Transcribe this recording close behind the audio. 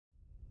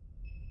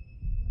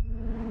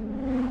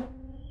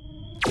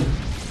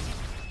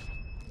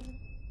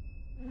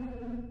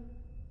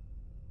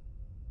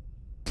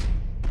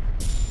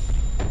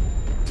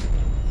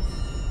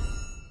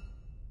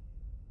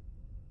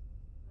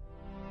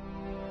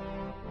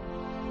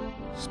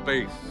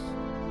Space.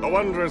 A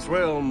wondrous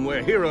realm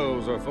where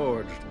heroes are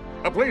forged.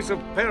 A place of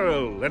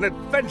peril and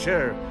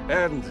adventure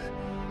and...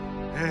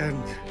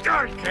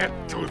 I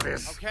can't do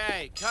this.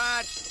 Okay,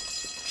 cut.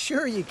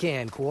 Sure you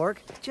can,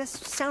 Quark.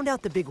 Just sound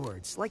out the big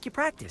words, like you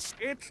practiced.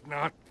 It's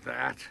not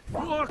that.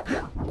 Look!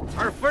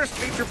 Our first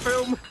feature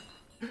film!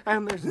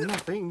 And there's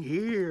nothing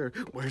here.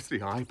 Where's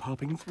the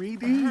eye-popping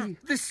 3D?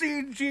 The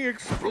CG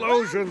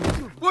explosion?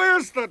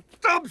 Where's the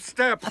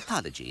dubstep?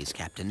 Apologies,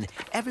 Captain.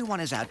 Everyone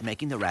is out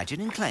making the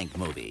Ratchet and Clank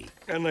movie.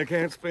 And they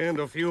can't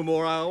spend a few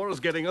more hours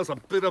getting us a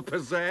bit of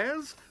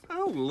pizzazz?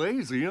 How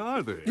lazy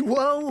are they?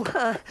 Whoa,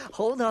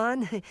 hold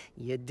on.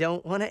 You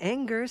don't want to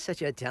anger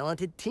such a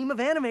talented team of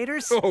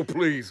animators. Oh,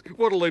 please.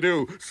 What'll they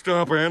do?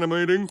 Stop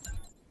animating?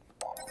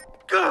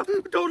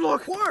 Don't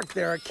look! Quark,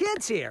 there are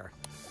kids here.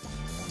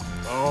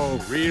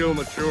 Oh, real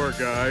mature,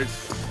 guys.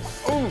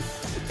 Oh!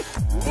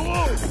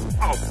 Whoa!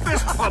 Oh,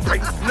 fist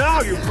pumping!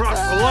 Now you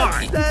crossed the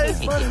line! That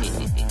is funny.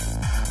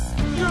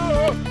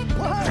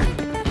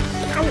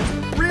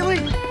 Oh, really?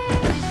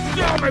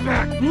 Get my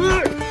back!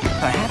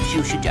 Perhaps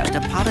you should just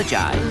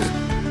apologize.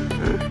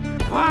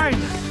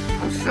 Fine.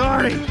 I'm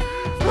sorry.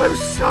 I'm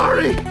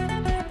sorry.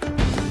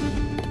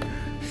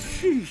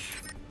 Sheesh.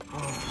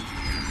 Oh,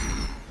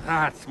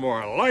 that's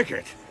more like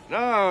it.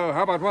 Now,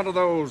 how about one of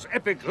those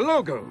epic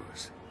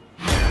logos?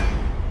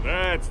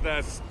 That's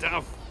the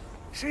stuff.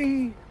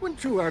 See, when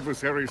two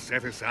adversaries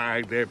set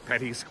aside their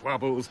petty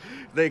squabbles,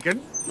 they can...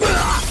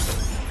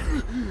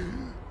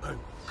 I'm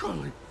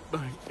calling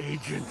my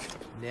agent.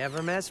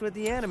 Never mess with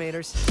the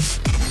animators.